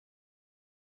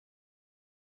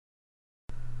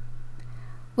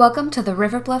Welcome to the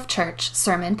River Bluff Church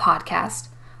Sermon Podcast.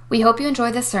 We hope you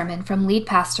enjoy this sermon from lead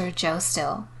pastor Joe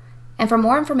Still. And for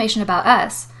more information about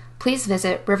us, please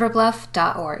visit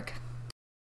riverbluff.org.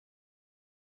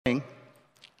 If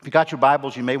you got your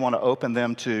Bibles, you may want to open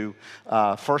them to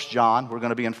 1 John. We're going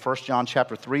to be in 1 John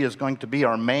chapter 3 is going to be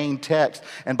our main text.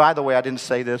 And by the way, I didn't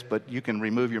say this, but you can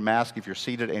remove your mask if you're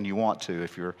seated and you want to.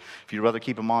 If you'd rather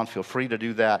keep them on, feel free to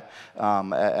do that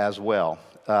as well.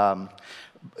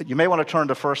 You may want to turn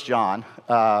to 1 John.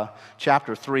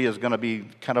 Chapter 3 is going to be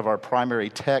kind of our primary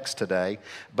text today.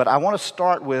 But I want to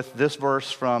start with this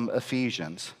verse from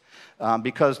Ephesians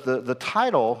because the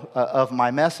title of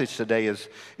my message today is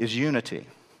Unity.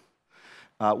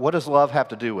 What does love have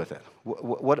to do with it?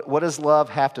 What does love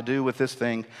have to do with this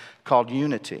thing called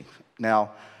unity?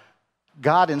 Now,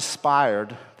 God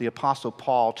inspired the Apostle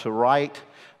Paul to write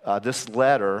this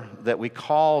letter that we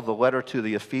call the letter to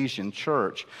the Ephesian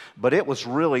church, but it was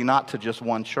really not to just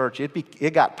one church.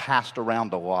 It got passed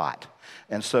around a lot.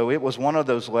 And so it was one of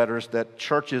those letters that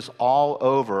churches all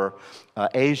over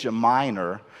Asia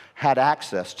Minor had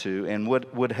access to and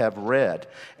would have read.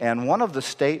 And one of the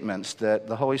statements that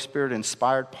the Holy Spirit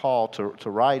inspired Paul to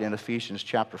write in Ephesians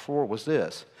chapter 4 was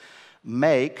this: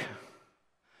 make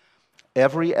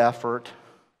every effort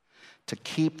to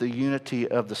keep the unity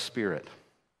of the Spirit.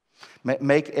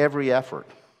 Make every effort.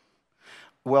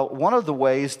 Well, one of the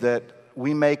ways that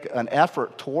we make an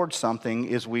effort towards something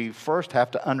is we first have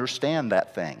to understand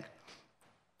that thing.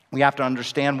 We have to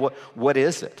understand what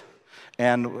is it.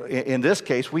 And in this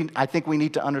case, I think we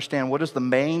need to understand what is the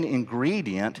main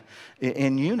ingredient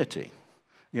in unity.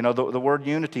 You know, the word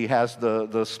unity has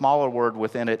the smaller word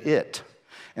within it, it.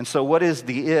 And so what is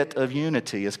the it of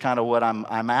unity is kind of what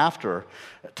I'm after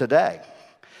today.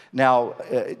 Now,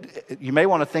 you may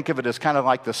want to think of it as kind of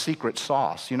like the secret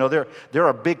sauce. You know, there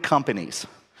are big companies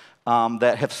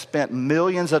that have spent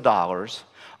millions of dollars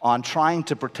on trying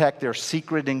to protect their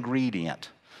secret ingredient.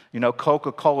 You know,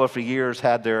 Coca-Cola for years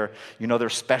had their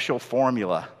special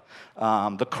formula.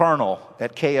 The Colonel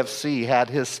at KFC had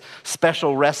his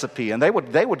special recipe, and they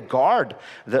would guard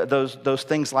those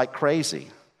things like crazy.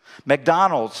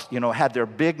 McDonald's, had their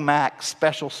Big Mac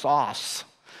special sauce.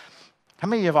 How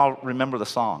many of y'all remember the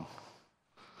song?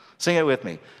 Sing it with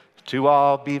me. 2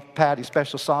 all beef patty,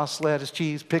 special sauce, lettuce,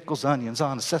 cheese, pickles, onions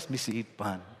on a sesame seed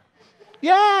bun.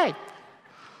 Yay!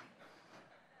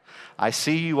 I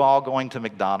see you all going to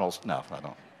McDonald's. No, I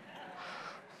don't.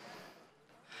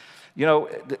 You know,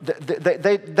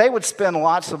 they would spend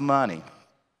lots of money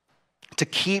to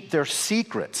keep their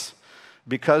secrets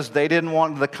because they didn't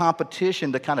want the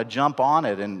competition to kind of jump on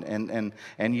it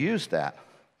and use that.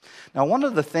 Now, one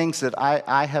of the things that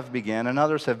I have begun and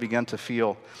others have begun to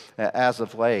feel as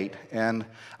of late, and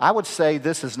I would say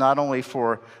this is not only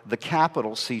for the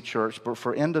capital C church, but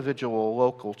for individual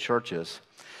local churches,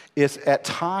 is at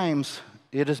times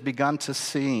it has begun to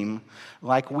seem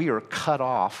like we are cut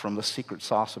off from the secret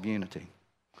sauce of unity,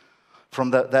 from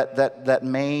that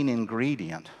main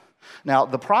ingredient. Now,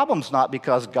 the problem's not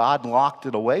because God locked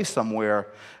it away somewhere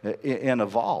in a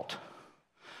vault.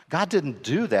 God didn't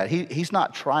do that. He's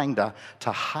not trying to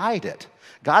hide it.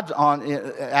 God's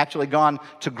actually gone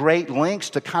to great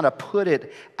lengths to kind of put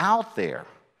it out there,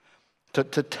 to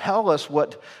tell us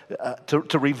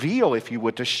to reveal, if you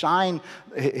would, to shine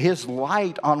His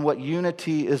light on what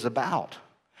unity is about.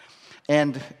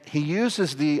 And He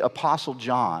uses the Apostle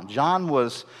John. John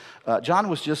was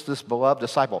just this beloved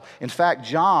disciple. In fact,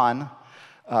 John,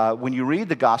 when you read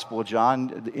the Gospel of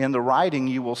John, in the writing,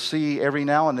 you will see every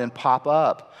now and then pop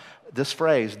up this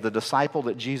phrase, the disciple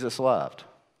that Jesus loved.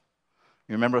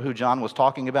 You remember who John was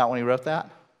talking about when he wrote that?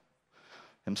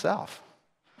 Himself.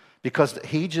 Because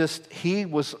he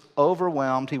was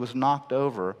overwhelmed, he was knocked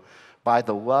over by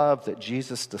the love that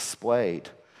Jesus displayed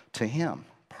to him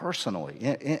personally,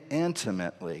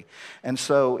 intimately. And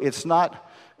so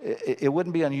it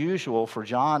wouldn't be unusual for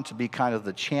John to be kind of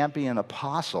the champion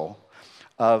apostle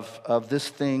of this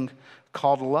thing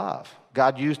called love.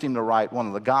 God used him to write one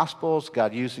of the Gospels.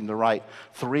 God used him to write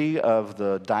 3 of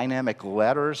the dynamic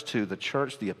letters to the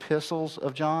church, the epistles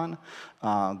of John.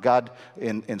 God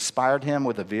inspired him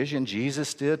with a vision,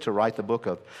 Jesus did, to write the book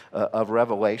of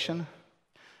Revelation.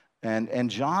 And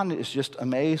John is just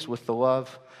amazed with the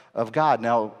love of God.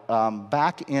 Now,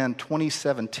 back in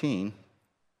 2017,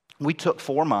 we took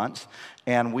 4 months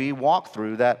and we walked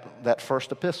through that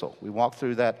first epistle. We walked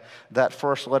through that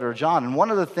first letter of John. And one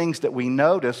of the things that we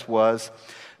noticed was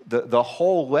the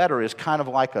whole letter is kind of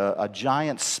like a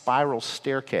giant spiral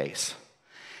staircase.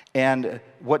 And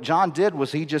what John did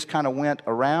was he just kind of went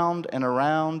around and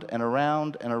around and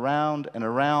around and around and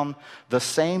around the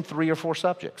same 3 or 4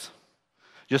 subjects.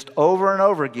 Just over and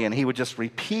over again, he would just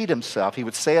repeat himself. He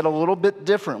would say it a little bit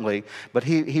differently, but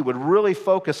he would really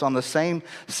focus on the same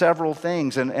several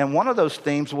things. And one of those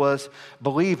themes was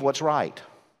believe what's right.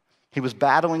 He was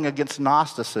battling against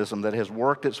Gnosticism that has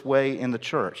worked its way in the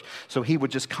church. So he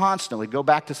would just constantly go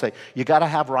back to say, you got to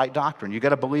have right doctrine. You got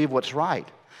to believe what's right.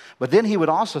 But then he would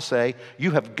also say,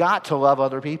 you have got to love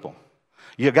other people.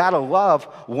 You got to love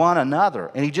one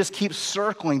another. And he just keeps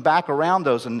circling back around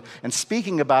those and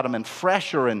speaking about them in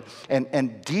fresher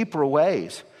and deeper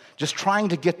ways, just trying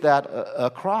to get that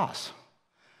across.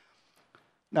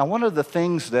 Now, one of the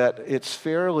things that it's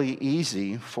fairly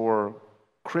easy for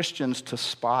Christians to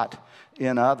spot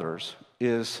in others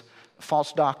is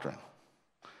false doctrine.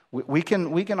 We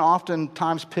can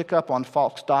oftentimes pick up on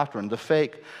false doctrine, the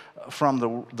fake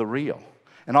from the real.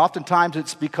 And oftentimes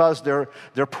it's because their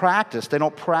practice, they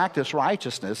don't practice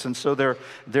righteousness, and so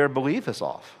their belief is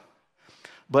off.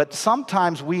 But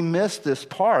sometimes we miss this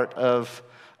part of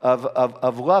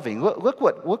loving. Look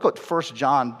what 1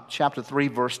 John chapter 3,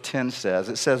 verse 10 says.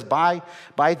 It says, by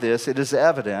this it is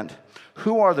evident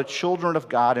who are the children of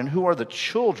God and who are the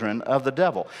children of the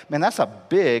devil. Man, that's a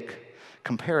big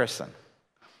comparison.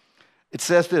 It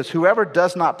says this, whoever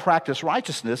does not practice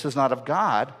righteousness is not of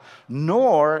God,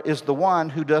 nor is the one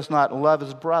who does not love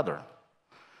his brother.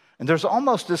 And there's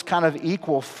almost this kind of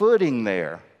equal footing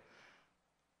there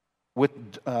with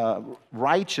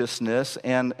righteousness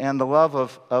and the love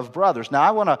of brothers. Now,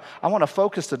 I want to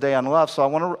focus today on love, so I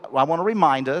want to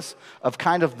remind us of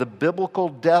kind of the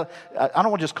biblical, I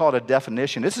don't want to just call it a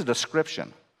definition, it's a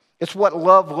description. It's what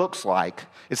love looks like.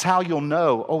 It's how you'll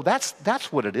know, oh,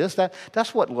 that's what it is.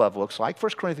 That's what love looks like.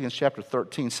 1 Corinthians chapter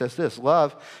 13 says this,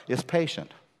 love is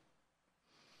patient,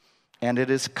 and it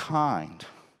is kind,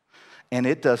 and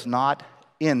it does not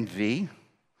envy,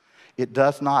 it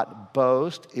does not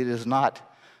boast, it is not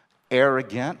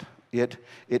arrogant, it's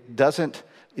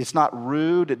not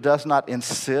rude, it does not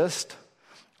insist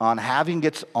on having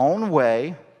its own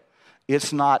way,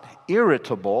 it's not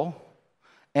irritable,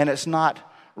 and it's not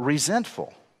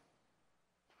resentful.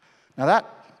 Now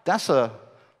that's a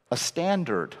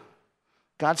standard,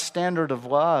 God's standard of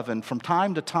love, and from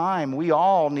time to time we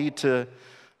all need to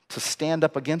stand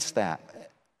up against that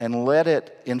and let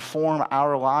it inform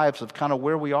our lives of kind of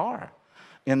where we are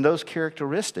in those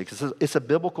characteristics. It's a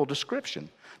biblical description,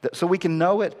 so we can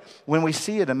know it when we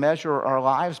see it and measure our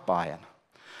lives by it.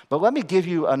 But let me give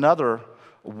you another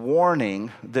warning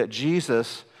that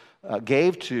Jesus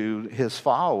gave to his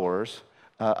followers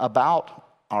about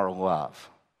our love.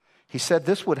 He said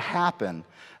this would happen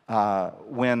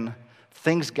when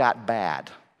things got bad.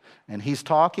 And he's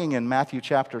talking in Matthew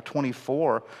chapter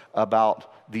 24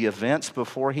 about the events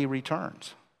before he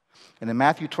returns. And in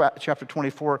Matthew chapter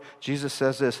 24, Jesus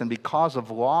says this, and because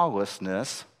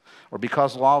lawlessness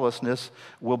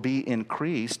will be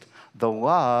increased, the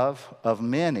love of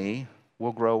many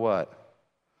will grow what?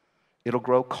 It'll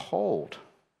grow cold.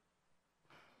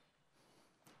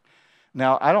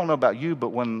 Now, I don't know about you, but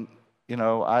when,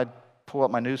 I pull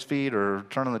up my news feed or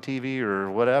turn on the TV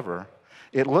or whatever,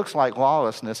 it looks like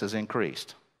lawlessness has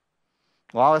increased.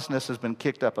 Lawlessness has been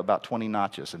kicked up about 20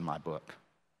 notches in my book.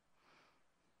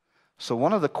 So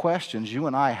one of the questions you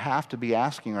and I have to be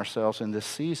asking ourselves in this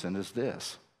season is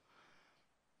this.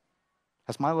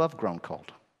 Has my love grown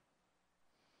cold?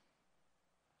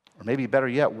 Or maybe better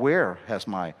yet, where has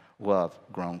my love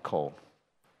grown cold?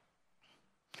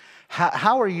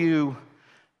 How are you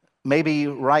maybe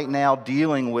right now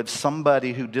dealing with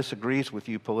somebody who disagrees with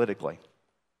you politically?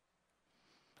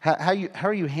 How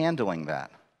are you handling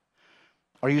that?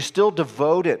 Are you still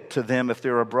devoted to them if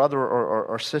they're a brother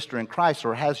or sister in Christ,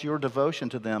 or has your devotion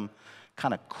to them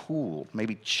kind of cooled,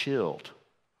 maybe chilled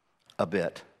a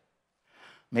bit,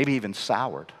 maybe even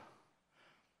soured?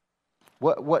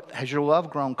 What has your love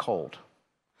grown cold?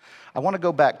 I want to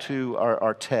go back to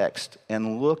our text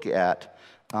and look at,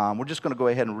 we're just going to go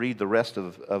ahead and read the rest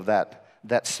of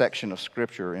that section of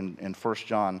Scripture in 1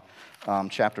 John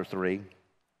chapter 3.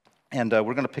 And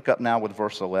we're going to pick up now with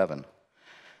verse 11.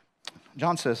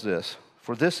 John says this,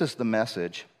 "For this is the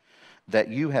message that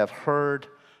you have heard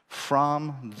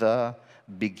from the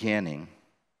beginning,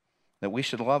 that we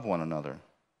should love one another.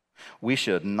 We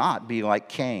should not be like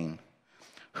Cain,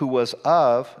 who was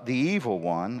of the evil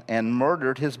one and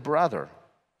murdered his brother.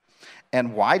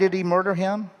 And why did he murder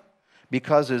him?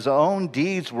 Because his own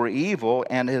deeds were evil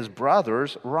and his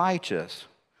brother's righteous.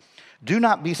 Do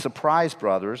not be surprised,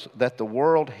 brothers, that the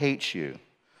world hates you.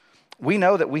 We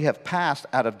know that we have passed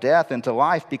out of death into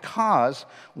life because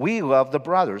we love the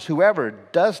brothers. Whoever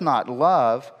does not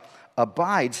love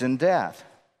abides in death.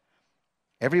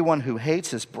 Everyone who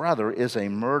hates his brother is a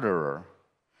murderer,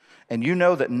 and you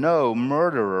know that no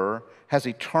murderer has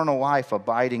eternal life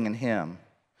abiding in him.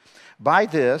 By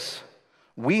this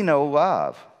we know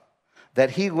love,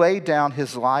 that he laid down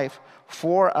his life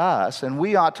for us, and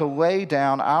we ought to lay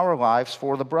down our lives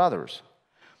for the brothers.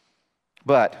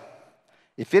 But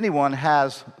if anyone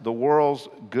has the world's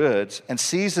goods and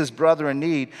sees his brother in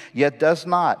need, yet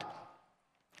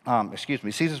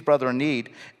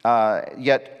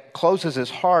yet closes his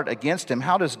heart against him,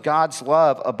 how does God's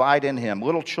love abide in him?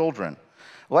 Little children,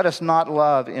 let us not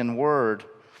love in word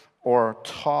or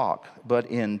talk, but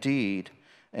in deed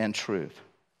and truth.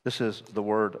 This is the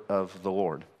word of the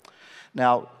Lord.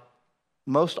 Now,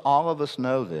 most all of us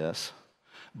know this,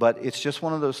 but it's just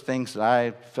one of those things that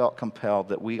I felt compelled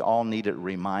that we all needed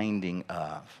reminding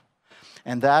of.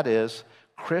 And that is,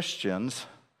 Christians,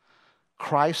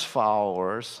 Christ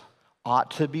followers,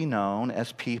 ought to be known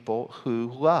as people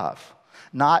who love.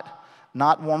 Not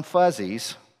warm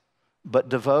fuzzies, but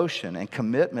devotion and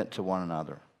commitment to one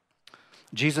another.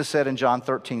 Jesus said in John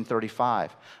 13:35,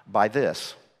 by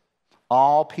this,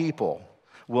 all people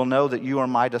will know that you are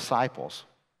my disciples.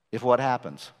 If what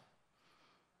happens?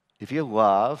 If you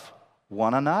love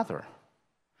one another.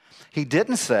 He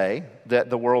didn't say that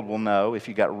the world will know if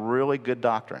you got really good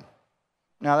doctrine.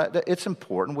 Now, it's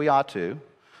important. We ought to.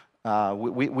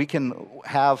 We can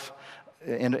have,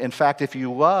 in fact, if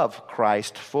you love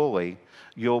Christ fully,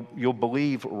 you'll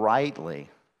believe rightly.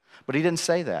 But he didn't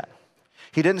say that.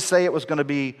 He didn't say it was going to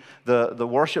be the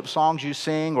worship songs you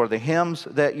sing or the hymns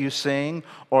that you sing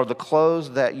or the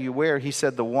clothes that you wear. He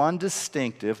said the one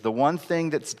distinctive, the one thing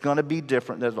that's going to be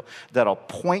different, that'll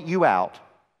point you out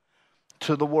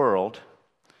to the world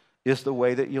is the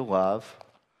way that you love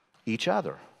each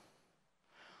other.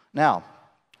 Now,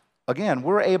 again,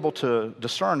 we're able to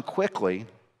discern quickly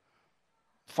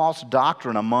false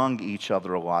doctrine among each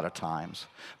other a lot of times.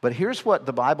 But here's what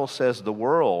the Bible says the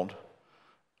world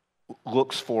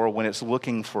looks for when it's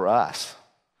looking for us.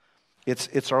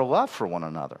 It's our love for one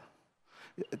another.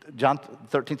 John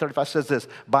 13:35 says this,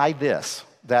 by this,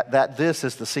 that this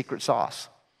is the secret sauce.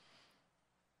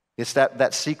 It's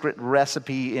that secret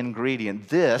recipe ingredient.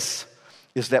 This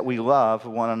is that we love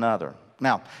one another.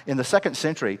 Now, in the 2nd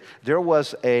century, there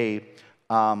was he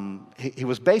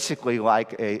was basically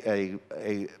like a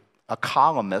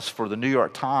columnist for the New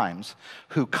York Times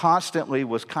who constantly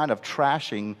was kind of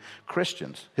trashing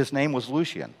Christians. His name was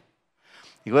Lucian.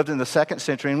 He lived in the 2nd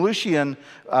century, and Lucian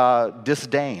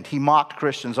disdained. He mocked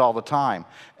Christians all the time.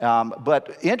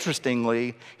 But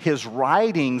interestingly, his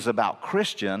writings about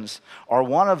Christians are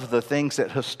one of the things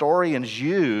that historians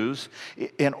use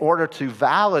in order to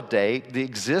validate the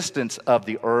existence of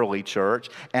the early church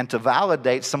and to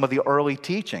validate some of the early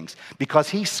teachings, because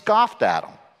he scoffed at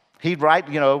them. He'd write,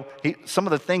 some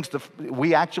of the things that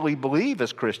we actually believe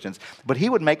as Christians, but he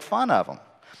would make fun of them.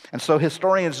 And so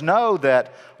historians know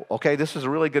that, okay, this is a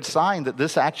really good sign that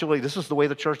this is the way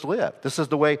the church lived. This is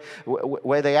the way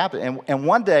they acted. And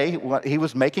one day, when he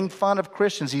was making fun of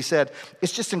Christians, he said,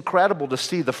 it's just incredible to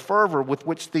see the fervor with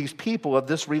which these people of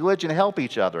this religion help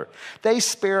each other. They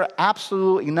spare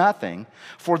absolutely nothing,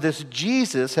 for this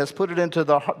Jesus has put it into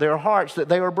their hearts that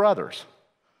they are brothers.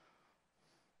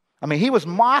 I mean, he was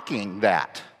mocking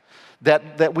that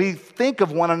we think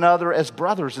of one another as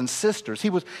brothers and sisters.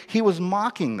 He was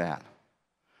mocking that.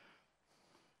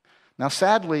 Now,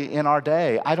 sadly, in our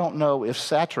day, I don't know if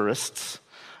satirists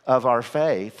of our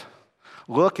faith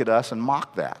look at us and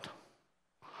mock that,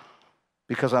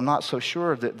 because I'm not so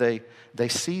sure that they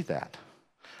see that.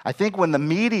 I think when the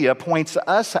media points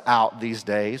us out these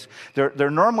days, they're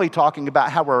normally talking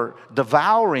about how we're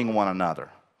devouring one another,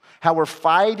 how we're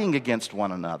fighting against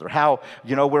one another, how,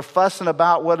 we're fussing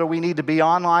about whether we need to be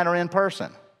online or in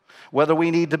person, whether we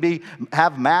need to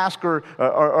have mask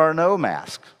or no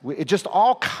mask. Just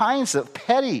all kinds of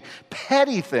petty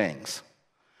things.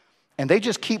 And they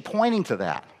just keep pointing to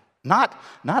that. Not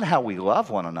how we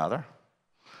love one another,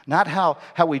 not how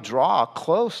we draw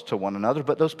close to one another,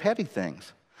 but those petty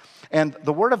things. And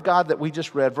the Word of God that we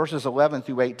just read, verses 11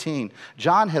 through 18,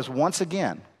 John has once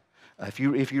again, if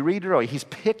you read it early, he's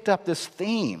picked up this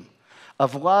theme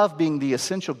of love being the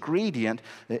essential ingredient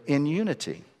in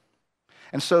unity.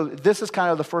 And so this is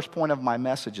kind of the first point of my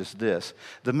message is this.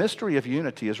 The mystery of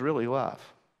unity is really love.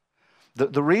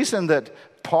 The reason that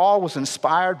Paul was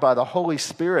inspired by the Holy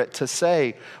Spirit to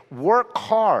say, work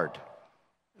hard.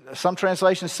 Some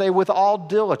translations say with all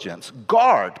diligence.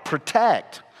 Guard,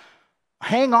 protect,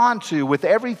 hang on to with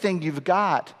everything you've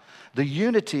got, the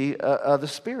unity of the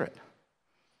Spirit.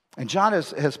 And John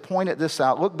has pointed this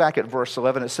out. Look back at verse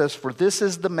 11. It says, for this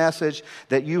is the message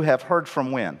that you have heard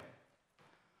from when?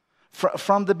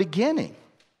 From the beginning.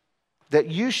 that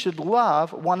you should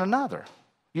love one another.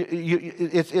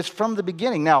 It's from the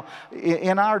beginning. Now,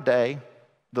 in our day,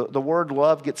 the word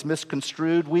love gets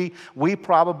misconstrued. We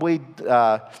probably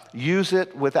use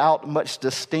it without much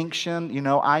distinction.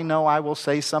 I know I will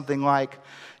say something like,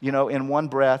 in one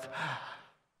breath,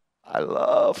 I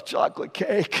love chocolate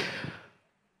cake.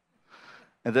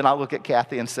 And then I'll look at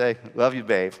Kathy and say, love you,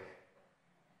 babe.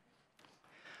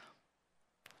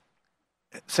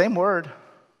 Same word,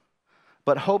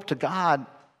 but hope to God,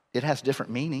 it has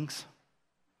different meanings.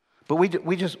 But we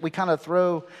kind of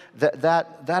throw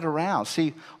that around.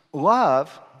 See, love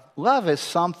is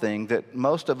something that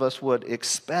most of us would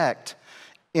expect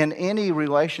in any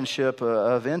relationship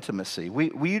of intimacy.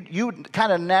 You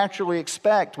kind of naturally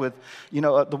expect with,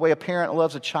 the way a parent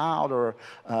loves a child or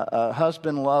a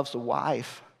husband loves a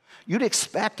wife. You'd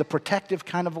expect a protective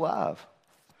kind of love.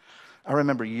 I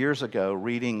remember years ago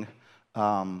reading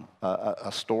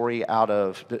a story out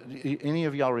of, any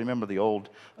of y'all remember the old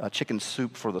Chicken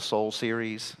Soup for the Soul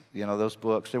series? Those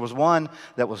books. There was one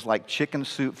that was like Chicken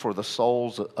Soup for the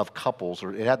Souls of Couples,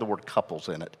 or it had the word couples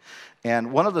in it.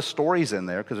 And one of the stories in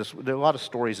there, because there are a lot of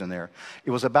stories in there, it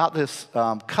was about this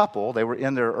couple. They were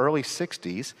in their early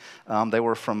 60s. They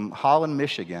were from Holland,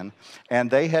 Michigan, and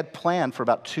they had planned for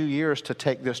about 2 years to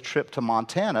take this trip to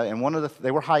Montana. And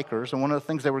they were hikers, and one of the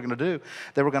things they were going to do,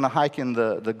 they were going to hike in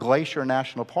the Glacier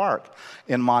National Park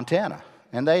in Montana.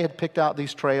 And they had picked out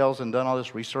these trails and done all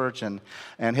this research and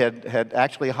had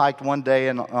actually hiked one day.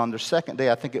 And on their second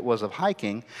day, I think it was, of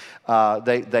hiking,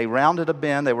 they rounded a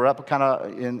bend. They were up kind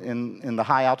of in the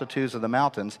high altitudes of the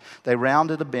mountains. They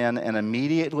rounded a bend, and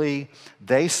immediately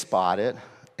they spotted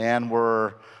and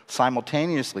were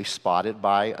simultaneously spotted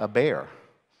by a bear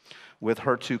with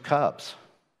her 2 cubs.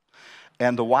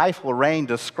 And the wife, Lorraine,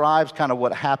 describes kind of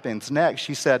what happens next.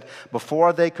 She said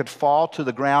before they could fall to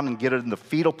the ground and get in the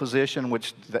fetal position,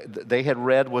 which they had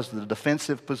read was the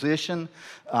defensive position,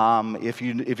 if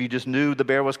you just knew the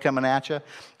bear was coming at you,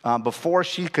 before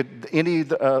they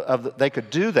could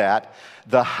do that,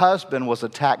 the husband was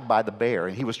attacked by the bear.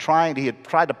 And he had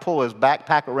tried to pull his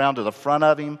backpack around to the front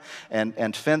of him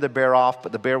and fend the bear off,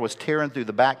 but the bear was tearing through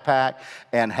the backpack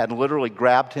and had literally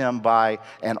grabbed him by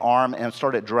an arm and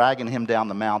started dragging him down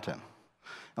the mountain.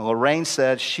 And Lorraine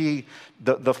said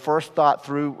the first thought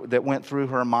that went through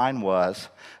her mind was,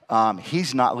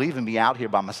 he's not leaving me out here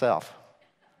by myself.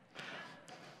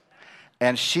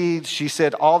 And she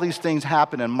said all these things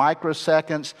happen in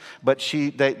microseconds, but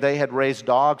they had raised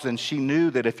dogs, and she knew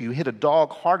that if you hit a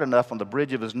dog hard enough on the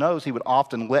bridge of his nose, he would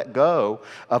often let go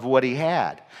of what he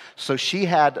had. So she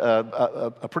had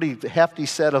a pretty hefty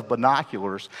set of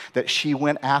binoculars that she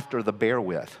went after the bear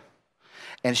with.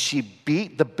 And she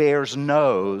beat the bear's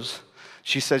nose.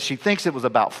 She says she thinks it was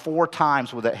about 4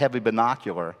 times with that heavy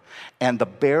binocular. And the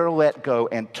bear let go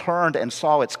and turned and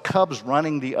saw its cubs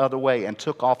running the other way and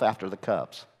took off after the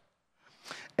cubs.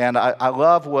 And I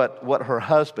love what her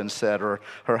husband said.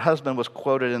 Her husband was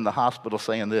quoted in the hospital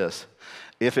saying this: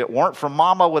 "If it weren't for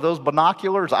Mama with those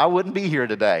binoculars, I wouldn't be here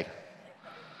today."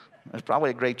 There's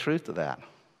probably a great truth to that.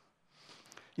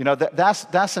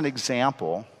 That's an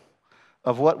example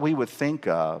of what we would think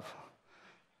of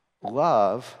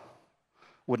love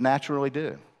would naturally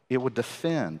do. It would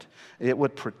defend. It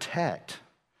would protect.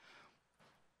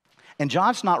 And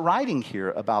John's not writing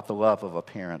here about the love of a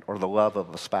parent or the love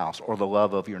of a spouse or the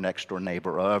love of your next door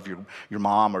neighbor or of your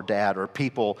mom or dad or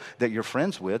people that you're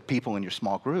friends with, people in your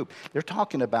small group. They're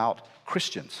talking about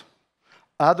Christians,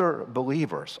 other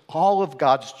believers, all of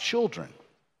God's children.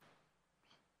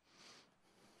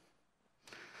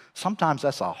 Sometimes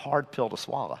that's a hard pill to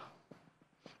swallow,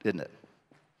 isn't it?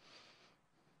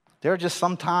 There are just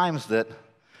some times that,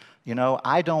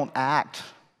 I don't act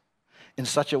in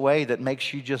such a way that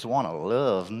makes you just want to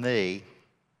love me.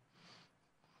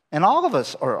 And all of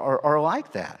us are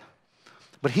like that.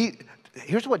 But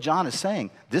here's what John is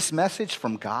saying. This message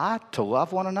from God to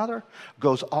love one another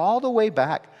goes all the way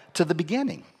back to the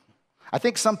beginning. I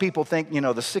think some people think, the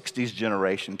 60s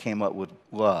generation came up with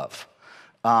love.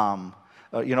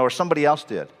 Or somebody else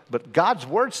did. But God's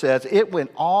word says it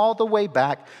went all the way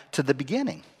back to the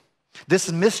beginning.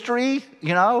 This mystery,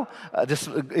 this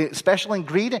special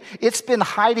ingredient, it's been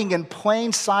hiding in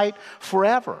plain sight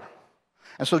forever.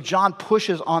 And so John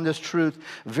pushes on this truth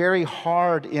very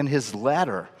hard in his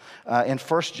letter. In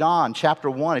 1 John chapter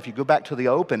 1, if you go back to the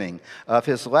opening of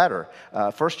his letter,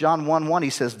 1 John 1:1, he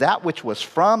says, "That which was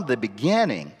from the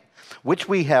beginning, which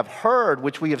we have heard,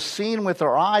 which we have seen with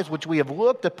our eyes, which we have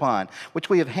looked upon, which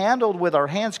we have handled with our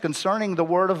hands concerning the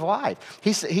word of life."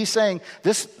 He's saying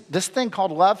this thing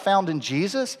called love found in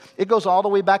Jesus, it goes all the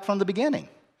way back from the beginning.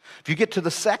 If you get to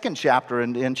the second chapter,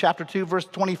 in chapter 2, verse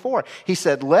 24, he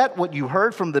said, let what you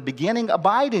heard from the beginning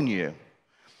abide in you.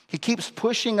 He keeps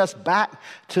pushing us back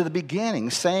to the beginning,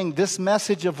 saying this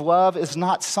message of love is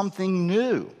not something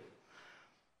new.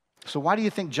 So why do you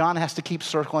think John has to keep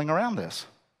circling around this?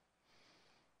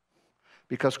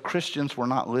 Because Christians were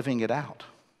not living it out.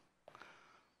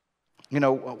 You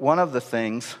know, one of the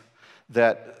things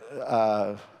that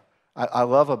I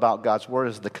love about God's word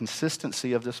is the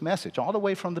consistency of this message, all the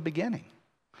way from the beginning.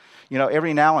 You know,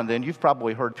 every now and then you've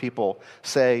probably heard people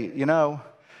say, you know,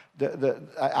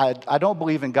 I don't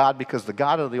believe in God because the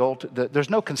God of the Old, there's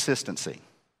no consistency.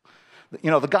 You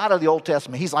know, the God of the Old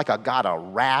Testament, he's like a God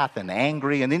of wrath and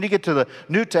angry. And then you get to the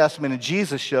New Testament and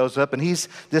Jesus shows up and he's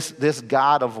this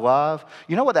God of love.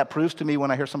 You know what that proves to me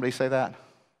when I hear somebody say that?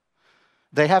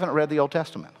 They haven't read the Old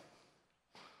Testament.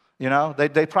 You know,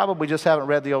 they probably just haven't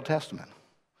read the Old Testament.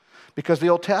 Because the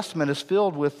Old Testament is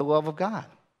filled with the love of God.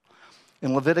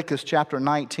 In Leviticus chapter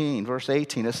 19, verse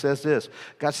 18, it says this.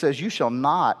 God says, you shall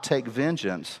not take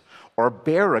vengeance or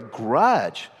bear a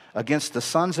grudge against the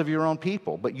sons of your own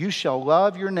people, but you shall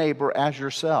love your neighbor as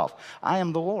yourself. I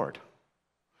am the Lord.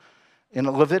 In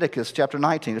Leviticus chapter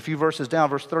 19, a few verses down,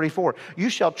 verse 34, you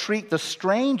shall treat the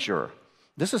stranger.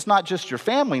 This is not just your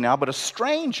family now, but a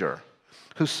stranger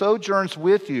who sojourns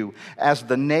with you as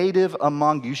the native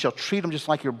among you. You shall treat him just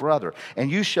like your brother,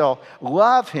 and you shall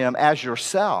love him as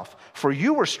yourself, for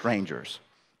you were strangers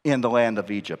in the land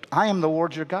of Egypt. I am the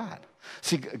Lord your God.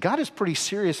 See, God is pretty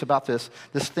serious about this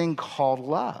thing called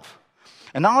love.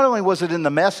 And not only was it in the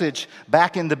message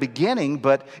back in the beginning,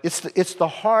 but it's the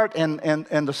heart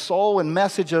and the soul and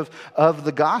message of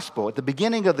the gospel, at the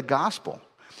beginning of the gospel.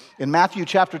 In Matthew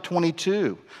chapter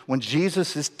 22, when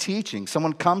Jesus is teaching,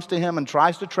 someone comes to him and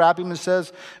tries to trap him and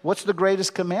says, what's the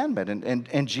greatest commandment?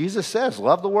 And Jesus says,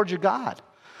 love the Lord your God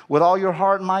with all your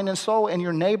heart, mind, and soul, and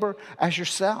your neighbor as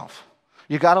yourself.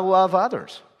 You got to love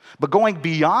others. But going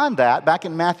beyond that, back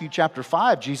in Matthew chapter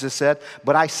 5, Jesus said,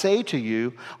 but I say to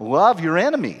you, love your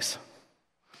enemies.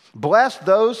 Bless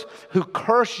those who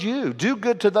curse you. Do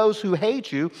good to those who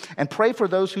hate you, and pray for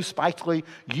those who spitefully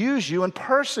use you and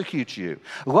persecute you.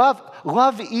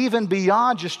 Love even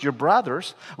beyond just your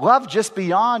brothers. Love just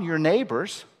beyond your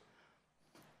neighbors.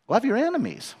 Love your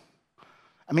enemies.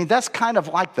 I mean, that's kind of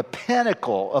like the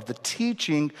pinnacle of the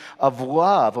teaching of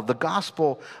love, of the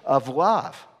gospel of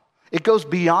love. It goes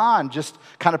beyond just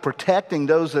kind of protecting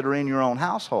those that are in your own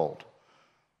household.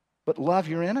 But love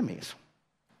your enemies.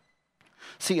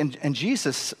 See, and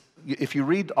Jesus, if you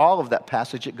read all of that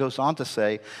passage, it goes on to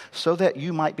say, so that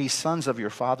you might be sons of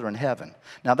your Father in heaven.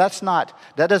 Now, that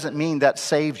doesn't mean that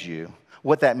saves you.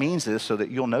 What that means is so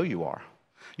that you'll know you are.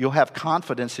 You'll have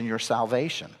confidence in your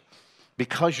salvation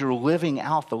because you're living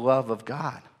out the love of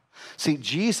God. See,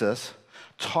 Jesus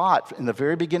taught in the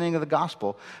very beginning of the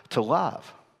gospel to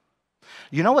love.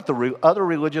 You know what the other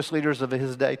religious leaders of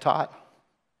his day taught?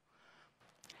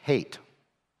 Hate.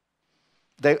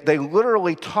 They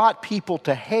literally taught people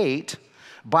to hate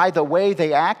by the way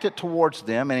they acted towards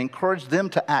them and encouraged them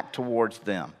to act towards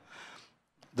them.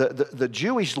 The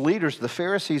Jewish leaders, the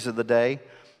Pharisees of the day,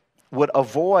 would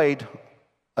avoid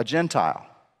a Gentile,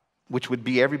 which would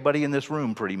be everybody in this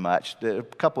room pretty much. A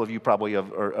couple of you probably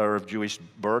are of Jewish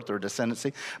birth or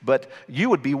descendancy, but you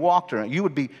would be walked around. You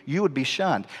would be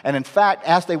shunned. And in fact,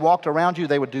 as they walked around you,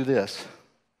 they would do this.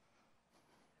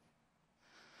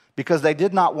 Because they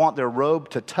did not want their robe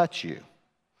to touch you.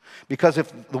 Because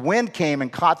if the wind came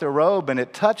and caught their robe and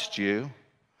it touched you,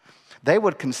 they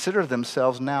would consider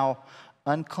themselves now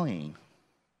unclean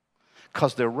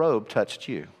because their robe touched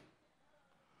you.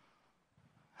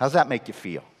 How's that make you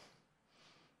feel?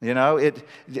 You know,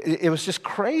 it was just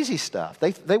crazy stuff.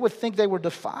 They would think they were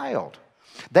defiled.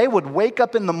 They would wake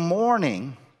up in the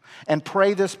morning and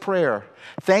pray this prayer.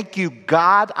 Thank you,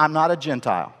 God, I'm not a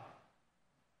Gentile.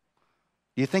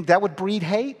 You think that would breed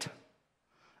hate?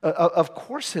 Of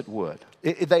course it would.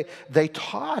 They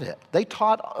taught it. They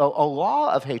taught a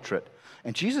law of hatred.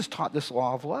 And Jesus taught this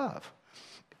law of love.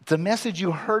 The message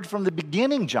you heard from the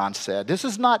beginning, John said.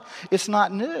 It's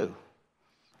not new.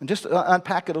 And just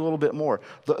unpack it a little bit more.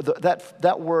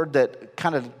 That word that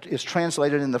kind of is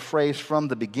translated in the phrase from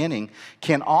the beginning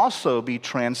can also be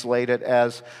translated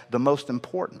as the most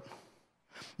important.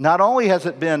 Not only has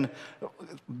it been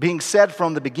being said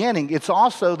from the beginning, it's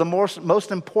also the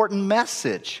most important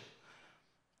message.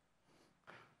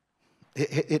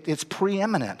 It's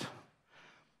preeminent.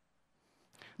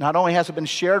 Not only has it been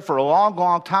shared for a long,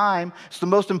 long time, it's the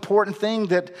most important thing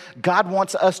that God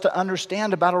wants us to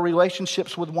understand about our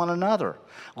relationships with one another.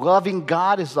 Loving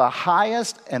God is the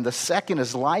highest, and the second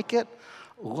is like it,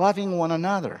 loving one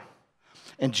another.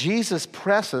 And Jesus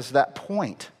presses that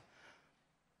point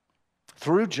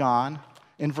through John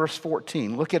in verse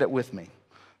 14. Look at it with me.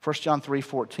 1 John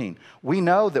 3:14. We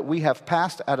know that we have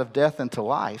passed out of death into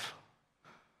life.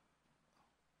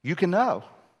 You can know.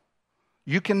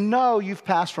 You can know you've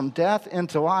passed from death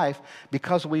into life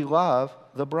because we love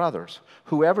the brothers.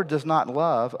 Whoever does not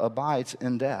love abides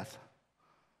in death.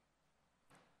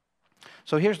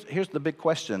 So here's the big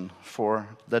question for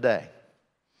the day.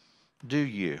 Do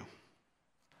you?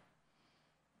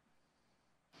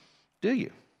 Do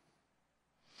you?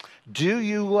 Do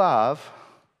you love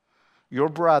your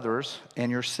brothers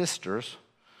and your sisters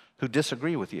who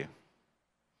disagree with you?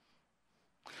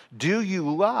 Do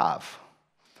you love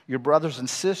your brothers and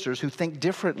sisters who think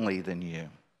differently than you?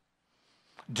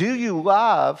 Do you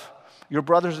love your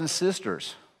brothers and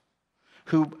sisters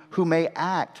who may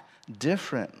act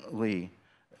differently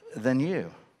than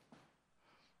you?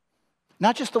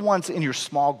 Not just the ones in your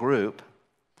small group,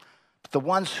 but the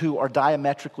ones who are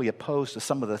diametrically opposed to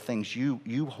some of the things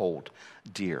you hold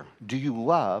dear. Do you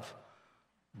love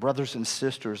brothers and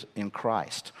sisters in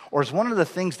Christ? Or is one of the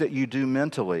things that you do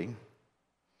mentally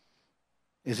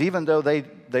is even though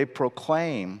they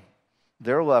proclaim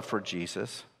their love for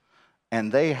Jesus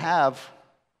and they have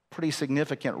pretty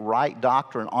significant right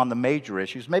doctrine on the major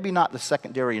issues, maybe not the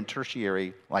secondary and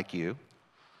tertiary like you,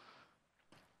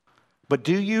 but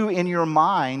do you in your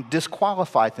mind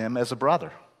disqualify them as a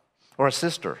brother or a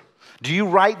sister? Do you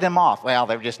write them off? Well,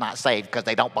 they're just not saved because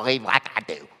they don't believe like I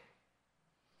do.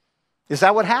 Is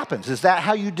that what happens? Is that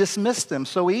how you dismiss them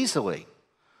so easily?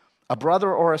 A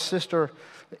brother or a sister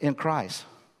in Christ.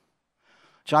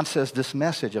 John says this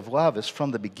message of love is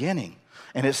from the beginning,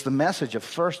 and it's the message of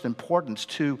first importance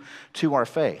to our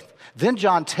faith. Then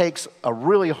John takes a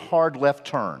really hard left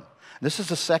turn. This is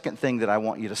the second thing that I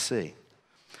want you to see.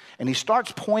 And he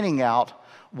starts pointing out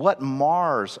what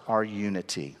mars our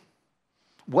unity,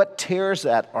 what tears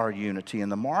at our unity.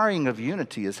 And the marring of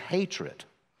unity is hatred.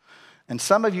 And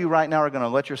some of you right now are going to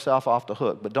let yourself off the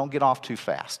hook, but don't get off too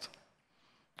fast.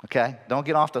 Okay? Don't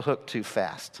get off the hook too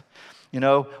fast. You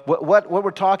know, what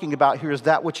we're talking about here is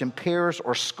that which impairs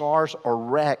or scars or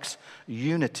wrecks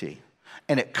unity.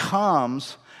 And it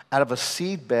comes out of a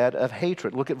seedbed of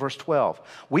hatred. Look at verse 12.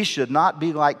 We should not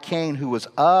be like Cain, who was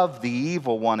of the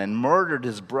evil one and murdered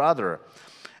his brother.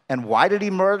 And why did he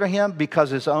murder him? Because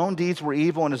his own deeds were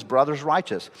evil and his brother's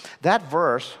righteous. That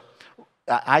verse,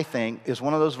 I think, is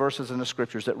one of those verses in the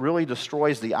scriptures that really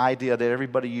destroys the idea that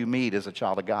everybody you meet is a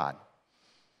child of God.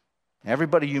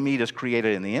 Everybody you meet is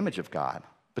created in the image of God,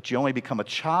 but you only become a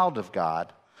child of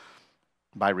God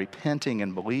by repenting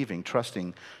and believing,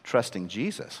 trusting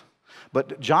Jesus.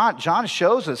 But John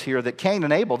shows us here that Cain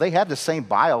and Abel, they had the same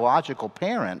biological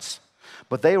parents,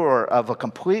 but they were of a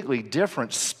completely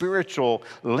different spiritual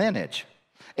lineage.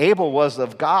 Abel was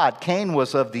of God, Cain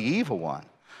was of the evil one.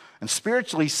 And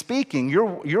spiritually speaking,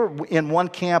 you're in one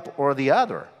camp or the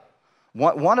other,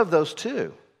 one of those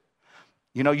two.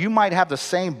 You know, you might have the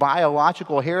same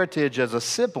biological heritage as a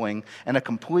sibling and a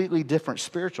completely different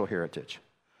spiritual heritage.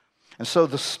 And so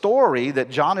the story that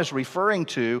John is referring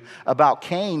to about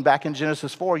Cain back in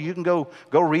Genesis 4, you can go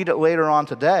read it later on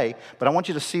today, but I want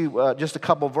you to see just a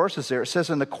couple verses there. It says,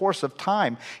 in the course of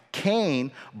time,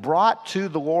 Cain brought to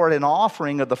the Lord an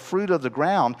offering of the fruit of the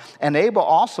ground, and Abel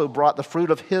also brought the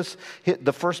fruit of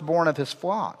the firstborn of his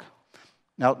flock.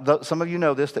 Now, some of you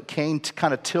know this, that Cain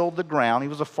kind of tilled the ground. He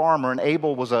was a farmer, and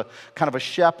Abel was a kind of a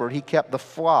shepherd. He kept the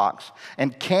flocks.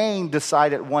 And Cain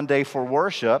decided one day for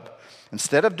worship,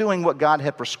 instead of doing what God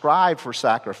had prescribed for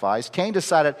sacrifice, Cain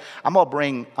decided, I'm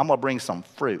going to bring some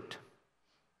fruit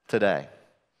today.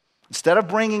 Instead of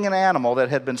bringing an animal that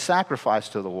had been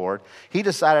sacrificed to the Lord, he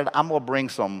decided, I'm going to bring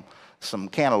some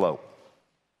cantaloupe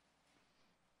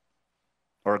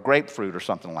or a grapefruit or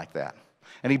something like that.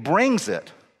 And he brings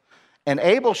it. And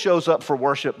Abel shows up for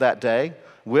worship that day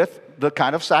with the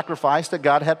kind of sacrifice that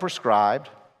God had prescribed.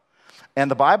 And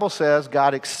the Bible says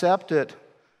God accepted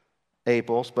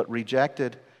Abel's but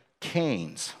rejected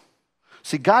Cain's.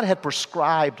 See, God had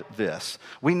prescribed this.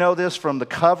 We know this from the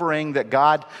covering that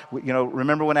God,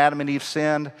 remember when Adam and Eve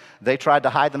sinned? They tried to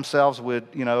hide themselves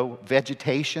with,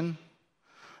 vegetation.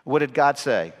 What did God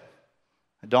say?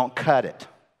 Don't cut it.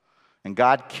 And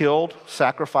God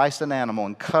sacrificed an animal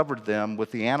and covered them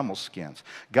with the animal skins.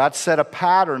 God set a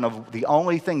pattern of the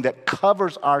only thing that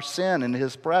covers our sin in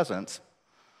his presence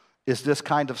is this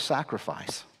kind of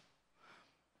sacrifice.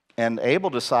 And Abel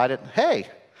decided, hey,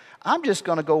 I'm just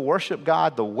going to go worship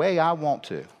God the way I want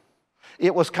to.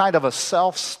 It was kind of a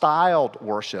self-styled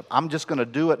worship. I'm just going to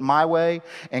do it my way,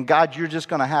 and God, you're just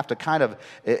going to have to kind of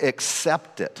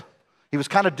accept it. He was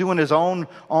kind of doing his own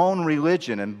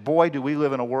religion. And boy, do we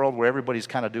live in a world where everybody's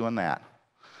kind of doing that.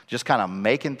 Just kind of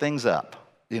making things up,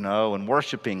 and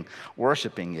worshiping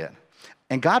it.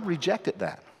 And God rejected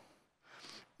that.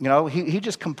 He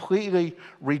just completely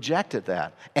rejected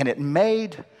that. And it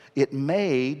made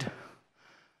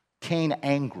Cain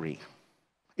angry.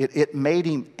 It made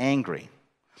him angry.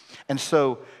 And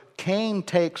so Cain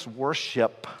takes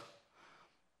worship,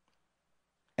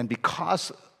 and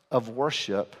because of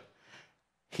worship,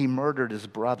 he murdered his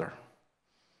brother.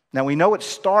 Now we know it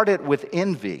started with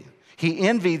envy. He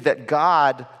envied that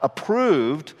God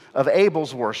approved of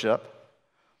Abel's worship,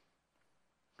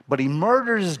 but he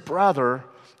murdered his brother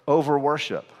over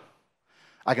worship.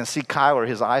 I can see Kyler,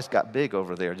 his eyes got big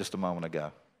over there just a moment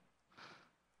ago.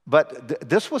 But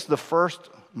this was the first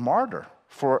martyr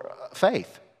for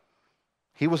faith.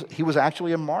 He was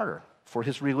actually a martyr for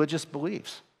his religious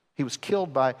beliefs. He was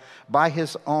killed by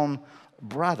his own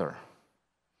brother,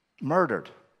 murdered.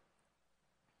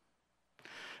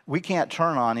 We can't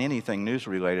turn on anything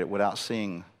news-related without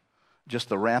seeing just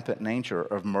the rampant nature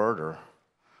of murder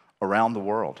around the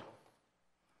world,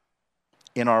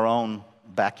 in our own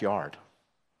backyard.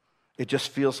 It just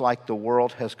feels like the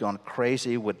world has gone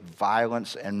crazy with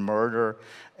violence and murder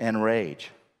and rage.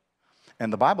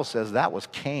 And the Bible says that was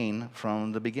Cain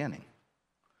from the beginning.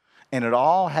 And it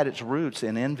all had its roots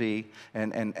in envy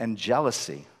and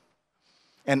jealousy.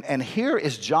 And here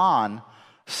is John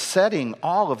setting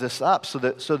all of this up so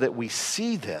that we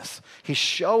see this. He's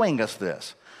showing us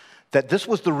this, that this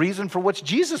was the reason for which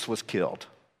Jesus was killed.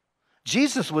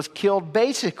 Jesus was killed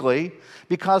basically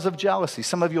because of jealousy.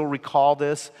 Some of you will recall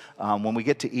this when we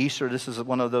get to Easter. This is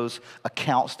one of those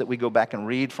accounts that we go back and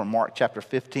read from Mark chapter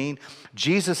 15.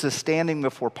 Jesus is standing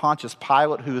before Pontius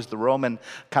Pilate, who is the Roman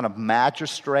kind of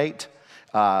magistrate.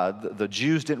 The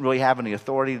Jews didn't really have any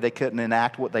authority. They couldn't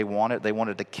enact what they wanted. They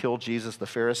wanted to kill Jesus. The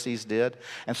Pharisees did.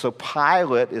 And so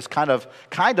Pilate is kind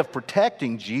of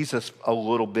protecting Jesus a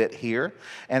little bit here.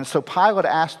 And so Pilate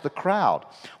asked the crowd,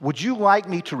 "Would you like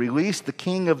me to release the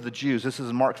king of the Jews?" This is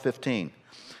in Mark 15.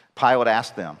 Pilate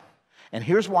asked them. And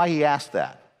here's why he asked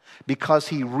that. Because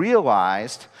he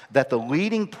realized that the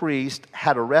leading priest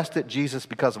had arrested Jesus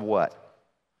because of what?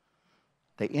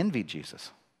 They envied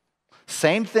Jesus.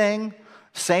 Same thing.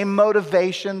 Same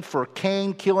motivation for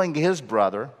Cain killing his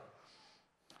brother.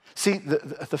 See,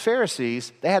 the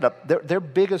Pharisees, they had their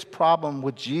biggest problem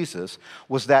with Jesus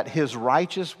was that his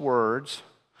righteous words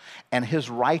and his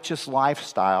righteous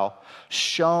lifestyle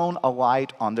shone a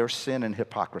light on their sin and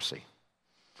hypocrisy.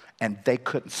 And they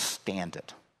couldn't stand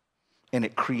it. And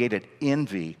it created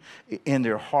envy in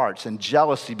their hearts and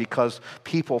jealousy because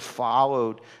people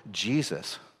followed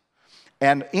Jesus.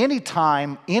 And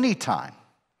anytime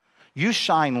you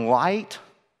shine light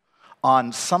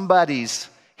on somebody's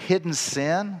hidden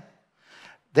sin,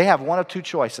 they have one of two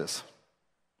choices.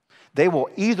 They will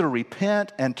either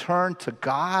repent and turn to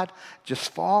God,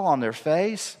 just fall on their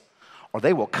face, or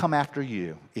they will come after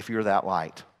you if you're that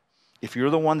light. If you're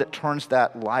the one that turns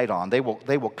that light on, they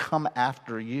will come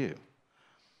after you.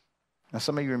 Now,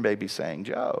 some of you may be saying,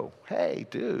 "Joe, hey,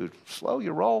 dude, slow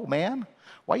your roll, man.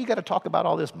 Why you got to talk about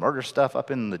all this murder stuff up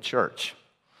in the church?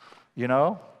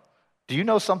 Do you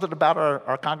know something about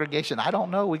our congregation? I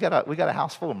don't know. We got a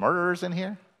house full of murderers in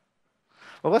here."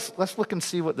 Well, let's look and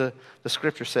see what the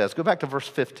scripture says. Go back to verse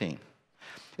 15.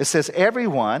 It says,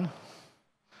 "Everyone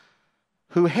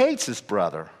who hates his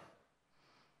brother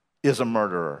is a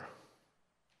murderer.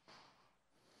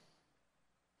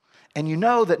 And you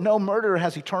know that no murderer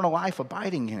has eternal life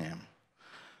abiding in him."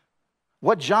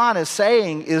 What John is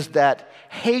saying is that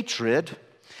hatred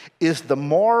is the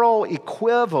moral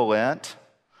equivalent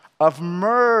of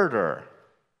murder.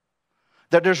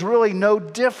 That there's really no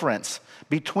difference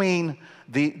between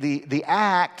the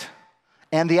act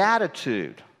and the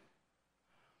attitude.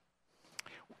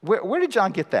 Where did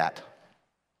John get that?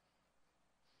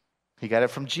 He got it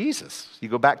from Jesus. You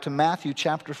go back to Matthew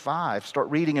chapter 5. Start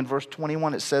reading in verse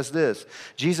 21. It says this.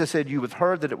 Jesus said, "You have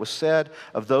heard that it was said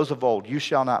of those of old, 'You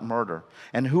shall not murder.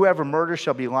 And whoever murders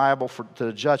shall be liable to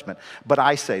the judgment. But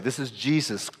I say,'" this is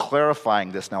Jesus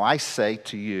clarifying this now, "I say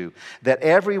to you that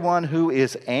everyone who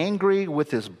is angry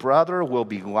with his brother will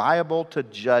be liable to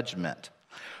judgment.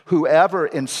 Whoever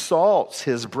insults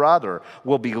his brother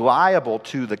will be liable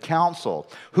to the council.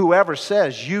 Whoever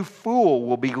says, 'You fool,'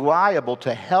 will be liable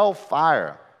to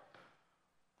hellfire.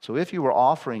 So if you were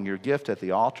offering your gift at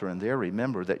the altar and there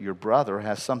remember that your brother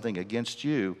has something against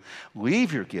you,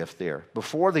 leave your gift there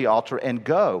before the altar and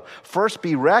go. First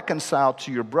be reconciled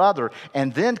to your brother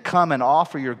and then come and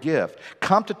offer your gift.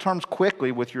 Come to terms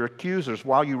quickly with your accusers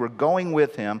while you were going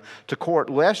with him to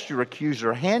court, lest your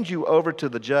accuser hand you over to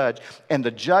the judge and the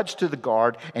judge to the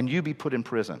guard and you be put in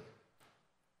prison.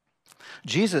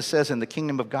 Jesus says in the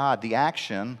kingdom of God, the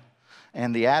action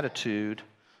and the attitude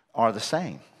are the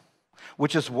same.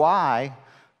 Which is why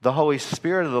the Holy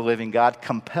Spirit of the living God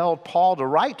compelled Paul to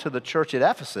write to the church at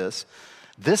Ephesus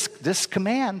this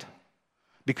command.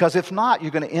 Because if not,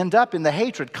 you're going to end up in the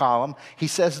hatred column. He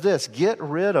says this, get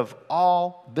rid of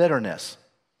all bitterness.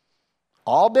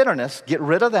 All bitterness, get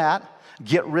rid of that.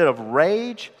 Get rid of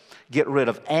rage. Get rid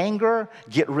of anger.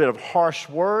 Get rid of harsh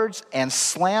words and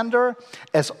slander,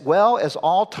 as well as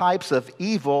all types of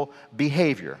evil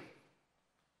behavior.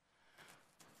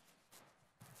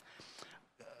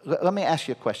 Let me ask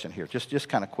you a question here, just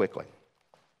kind of quickly.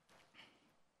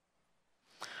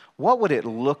 What would it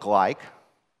look like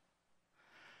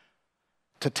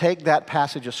to take that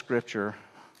passage of Scripture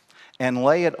and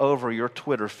lay it over your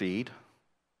Twitter feed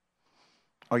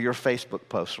or your Facebook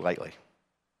post lately?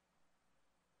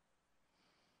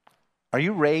 Are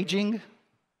you raging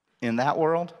in that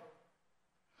world?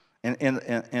 In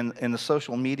the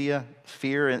social media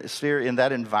sphere, in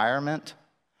that environment?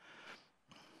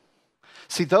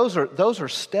 See, those are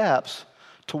steps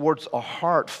towards a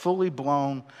heart fully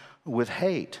blown with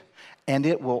hate. And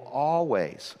it will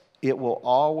always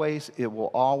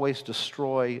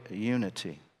destroy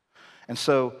unity. And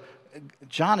so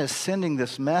John is sending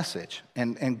this message,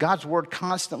 and God's word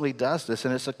constantly does this,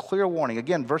 and it's a clear warning.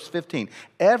 Again, verse 15,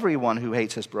 everyone who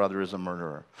hates his brother is a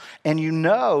murderer. And you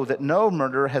know that no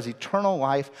murderer has eternal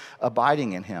life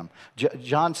abiding in him.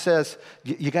 John says,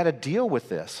 you got to deal with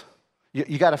this.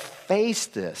 You got to face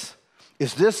this.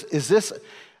 Is this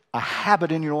a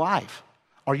habit in your life?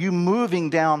 Are you moving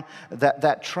down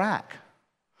that track?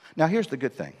 Now, here's the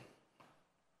good thing.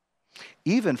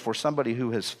 Even for somebody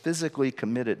who has physically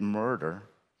committed murder,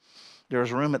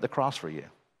 there's room at the cross for you.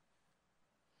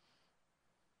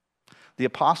 The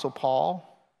Apostle Paul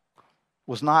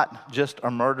was not just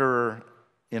a murderer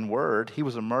in word, he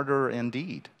was a murderer in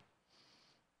deed.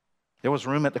 There was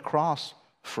room at the cross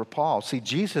for Paul. See,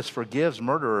 Jesus forgives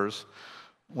murderers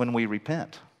when we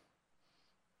repent.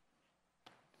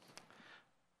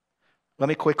 Let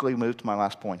me quickly move to my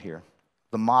last point here.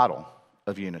 The model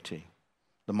of unity.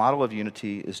 The model of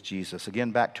unity is Jesus.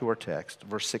 Again, back to our text,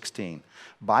 verse 16.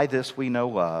 By this we know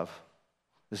love.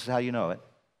 This is how you know it.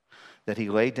 That he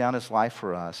laid down his life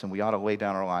for us, and we ought to lay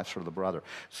down our lives for the brother.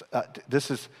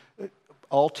 This is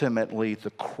ultimately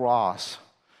the cross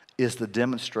is the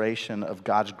demonstration of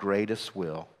God's greatest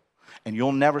will. And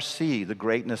you'll never see the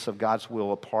greatness of God's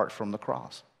will apart from the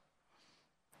cross.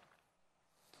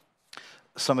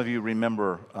 Some of you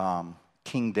remember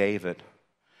King David.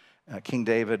 King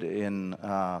David in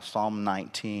Psalm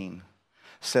 19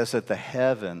 says that the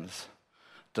heavens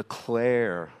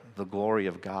declare the glory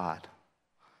of God.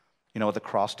 You know what the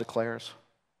cross declares?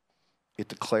 It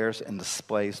declares and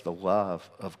displays the love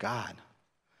of God.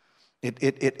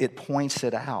 It points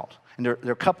it out. And there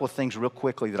are a couple of things real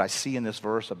quickly that I see in this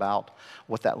verse about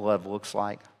what that love looks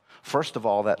like. First of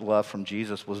all, that love from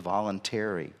Jesus was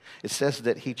voluntary. It says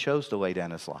that he chose to lay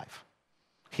down his life.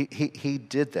 He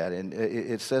did that, and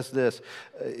it says this,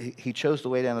 he chose to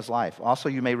lay down his life. Also,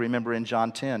 you may remember in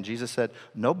John 10, Jesus said,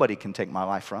 nobody can take my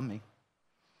life from me.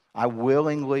 I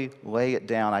willingly lay it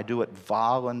down. I do it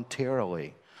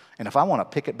voluntarily. And if I want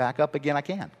to pick it back up again, I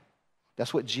can.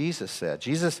 That's what Jesus said.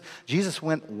 Jesus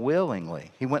went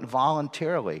willingly. He went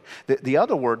voluntarily. The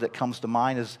other word that comes to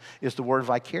mind is the word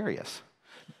vicarious,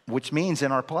 which means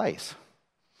in our place.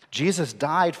 Jesus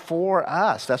died for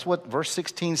us. That's what verse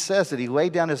 16 says, that he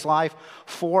laid down his life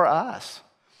for us.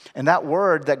 And that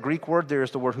word, that Greek word there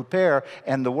is the word huper,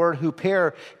 and the word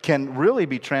huper can really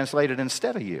be translated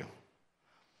instead of you.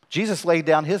 Jesus laid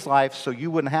down his life so you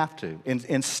wouldn't have to,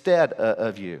 instead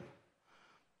of you.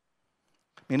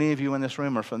 Many of you in this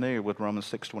room are familiar with Romans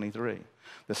 6:23.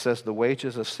 That says the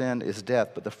wages of sin is death,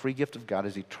 but the free gift of God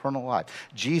is eternal life.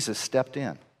 Jesus stepped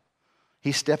in.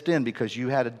 He stepped in because you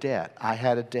had a debt. I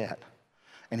had a debt.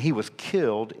 And he was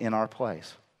killed in our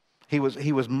place. He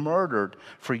was murdered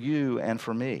for you and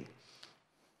for me.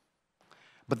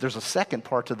 But there's a second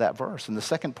part to that verse. And the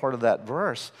second part of that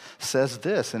verse says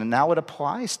this, and now it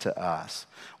applies to us.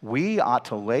 We ought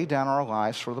to lay down our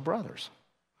lives for the brothers.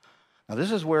 Now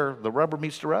this is where the rubber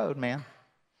meets the road, man.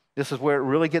 This is where it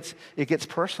really gets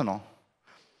personal.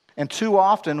 And too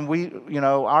often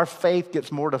our faith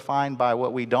gets more defined by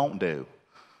what we don't do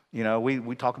You know,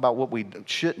 we talk about what we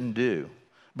shouldn't do.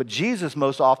 But Jesus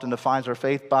most often defines our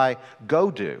faith by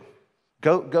go do.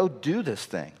 Go do this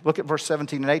thing. Look at verse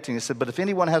 17 and 18. It said, but if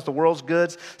anyone has the world's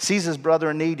goods, sees his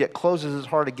brother in need, yet closes his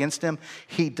heart against him,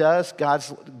 how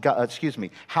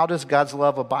does God's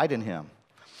love abide in him?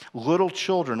 Little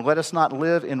children, let us not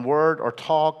live in word or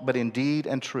talk, but in deed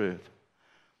and truth.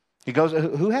 He goes,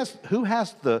 who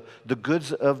has the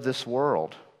goods of this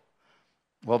world?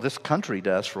 Well, this country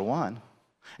does, for one.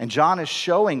 And John is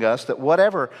showing us that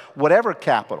whatever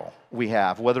capital we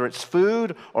have, whether it's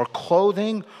food or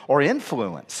clothing or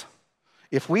influence,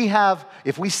 if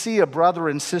we see a brother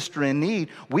and sister in need,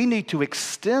 we need to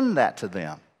extend that to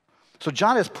them. So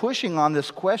John is pushing on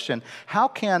this question, how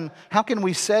can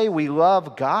we say we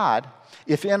love God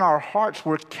if in our hearts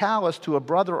we're callous to a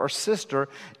brother or sister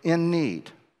in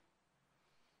need?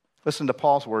 Listen to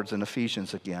Paul's words in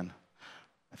Ephesians again.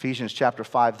 Ephesians chapter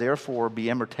 5, therefore be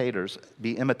imitators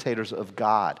of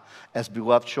God as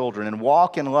beloved children, and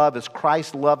walk in love as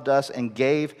Christ loved us and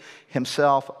gave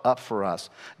himself up for us.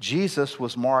 Jesus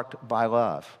was marked by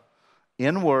love,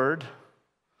 in word,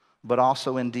 but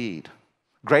also in deed.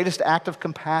 Greatest act of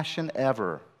compassion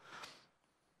ever.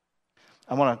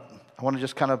 I want to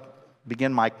just kind of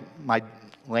begin my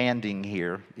landing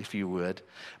here, if you would,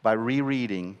 by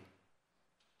rereading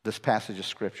this passage of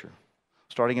Scripture,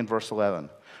 starting in verse 11.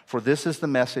 For this is the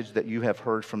message that you have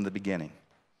heard from the beginning.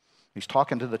 He's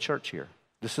talking to the church here.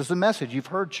 This is the message you've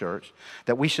heard, church,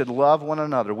 that we should love one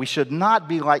another. We should not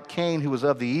be like Cain, who was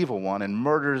of the evil one and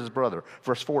murdered his brother.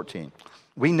 Verse 14.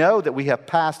 We know that we have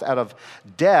passed out of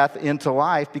death into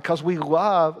life because we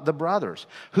love the brothers.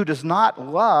 Who does not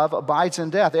love abides in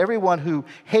death. Everyone who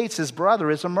hates his brother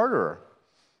is a murderer.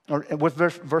 Or with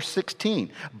verse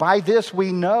 16, by this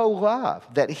we know love,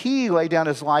 that he laid down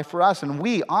his life for us, and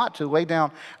we ought to lay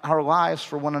down our lives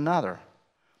for one another.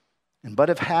 But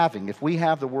if we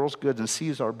have the world's goods and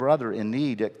sees our brother in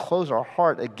need, yet close our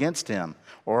heart against him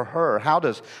or her, how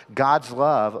does God's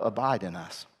love abide in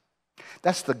us?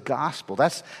 That's the gospel.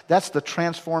 That's the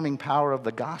transforming power of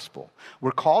the gospel.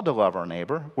 We're called to love our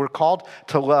neighbor. We're called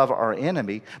to love our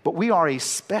enemy, but we are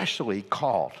especially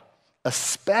called,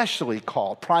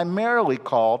 primarily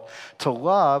called to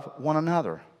love one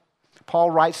another.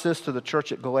 Paul writes this to the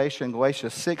church at Galatia. In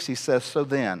Galatians 6, he says, so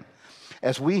then,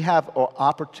 as we have an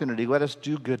opportunity, let us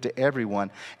do good to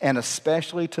everyone, and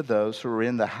especially to those who are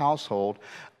in the household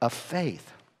of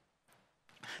faith.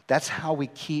 That's how we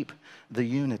keep the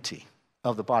unity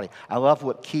of the body. I love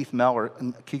what Keith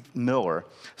Miller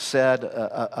said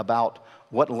about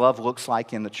what love looks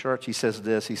like in the church. He says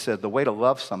this, he said, the way to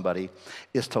love somebody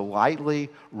is to lightly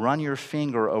run your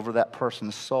finger over that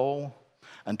person's soul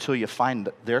until you find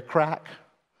their crack,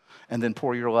 and then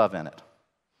pour your love in it.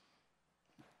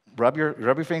 Rub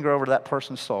your finger over that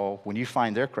person's soul when you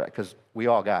find their crack, because we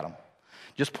all got them.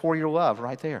 Just pour your love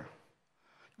right there.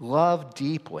 Love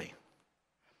deeply.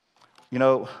 You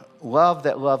know, love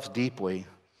that loves deeply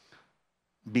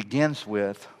begins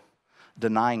with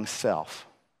denying self.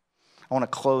 I want to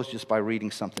close just by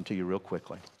reading something to you real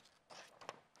quickly.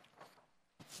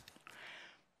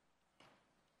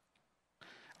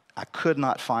 I could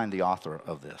not find the author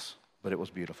of this, but it was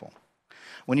beautiful.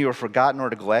 When you are forgotten or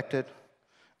neglected,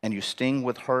 and you sting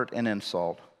with hurt and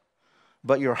insult,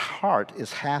 but your heart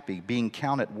is happy, being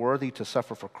counted worthy to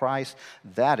suffer for Christ,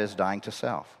 that is dying to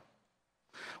self.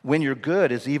 When your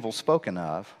good is evil spoken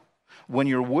of, when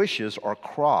your wishes are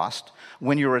crossed,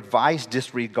 when your advice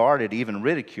disregarded, even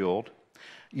ridiculed,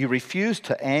 you refuse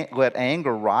to let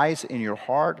anger rise in your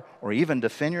heart or even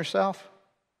defend yourself,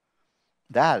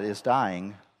 that is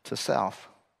dying to self.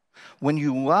 When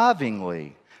you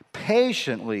lovingly,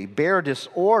 patiently bear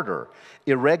disorder,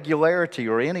 irregularity,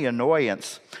 or any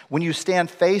annoyance, when you stand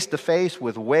face to face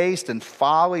with waste and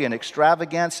folly and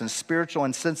extravagance and spiritual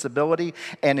insensibility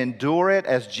and endure it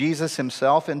as Jesus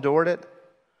himself endured it,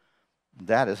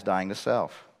 that is dying to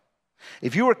self.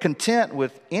 If you are content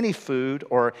with any food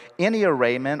or any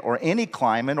arraignment or any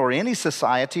climate or any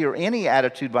society or any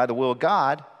attitude by the will of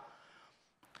God,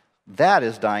 that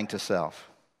is dying to self.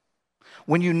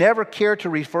 When you never care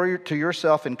to refer to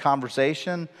yourself in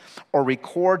conversation or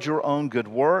record your own good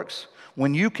works,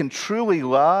 when you can truly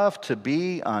love to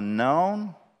be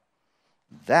unknown,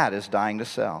 that is dying to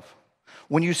self.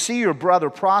 When you see your brother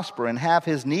prosper and have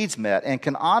his needs met and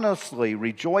can honestly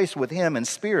rejoice with him in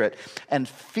spirit and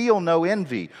feel no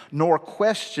envy nor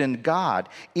question God,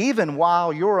 even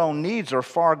while your own needs are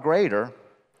far greater,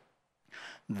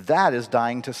 that is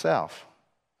dying to self.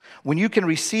 When you can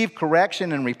receive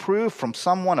correction and reproof from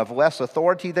someone of less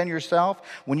authority than yourself,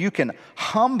 when you can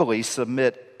humbly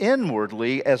submit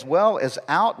inwardly as well as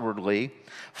outwardly,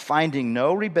 finding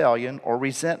no rebellion or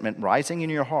resentment rising in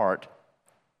your heart,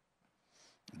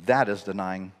 that is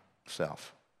denying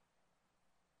self.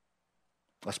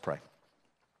 Let's pray.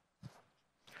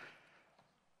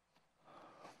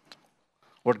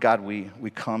 Lord God, we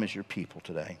come as your people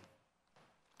today.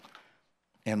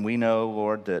 And we know,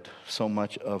 Lord, that so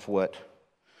much of what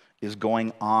is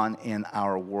going on in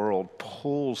our world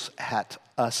pulls at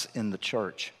us in the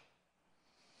church.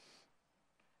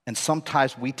 And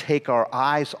sometimes we take our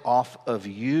eyes off of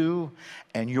you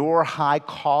and your high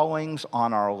callings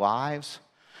on our lives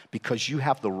because you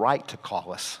have the right to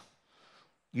call us.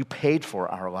 You paid for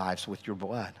our lives with your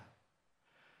blood.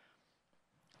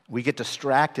 We get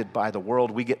distracted by the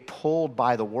world. We get pulled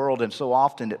by the world, and so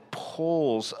often it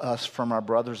pulls us from our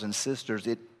brothers and sisters.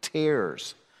 It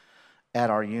tears at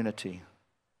our unity.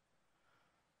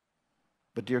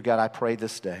 But dear God, I pray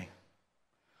this day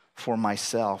for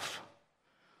myself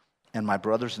and my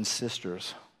brothers and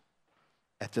sisters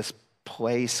at this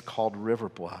place called River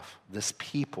Bluff, this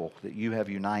people that you have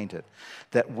united,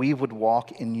 that we would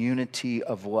walk in unity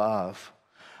of love,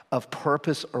 of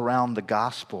purpose around the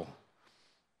gospel,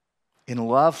 in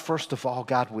love, first of all,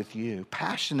 God, with you,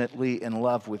 passionately in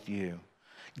love with you,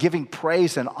 giving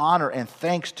praise and honor and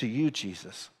thanks to you,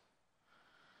 Jesus.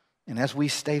 And as we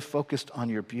stay focused on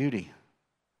your beauty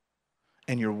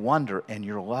and your wonder and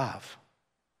your love,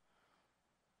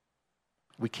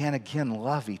 we can again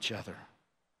love each other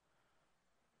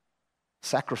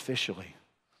sacrificially.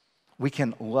 We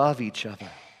can love each other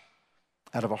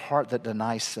out of a heart that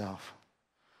denies self.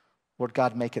 Lord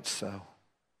God, make it so.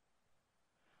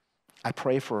 I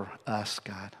pray for us,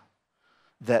 God,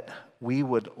 that we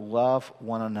would love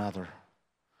one another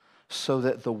so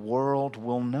that the world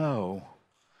will know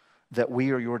that we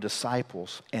are your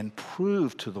disciples and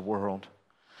prove to the world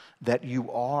that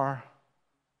you are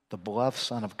the beloved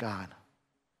Son of God.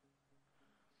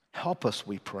 Help us,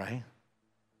 we pray.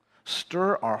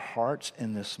 Stir our hearts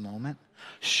in this moment.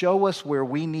 Show us where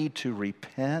we need to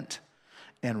repent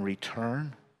and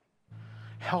return.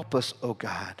 Help us, oh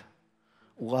God,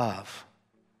 love.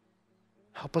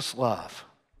 Help us love.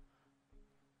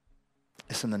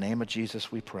 It's in the name of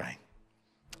Jesus we pray.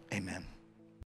 Amen.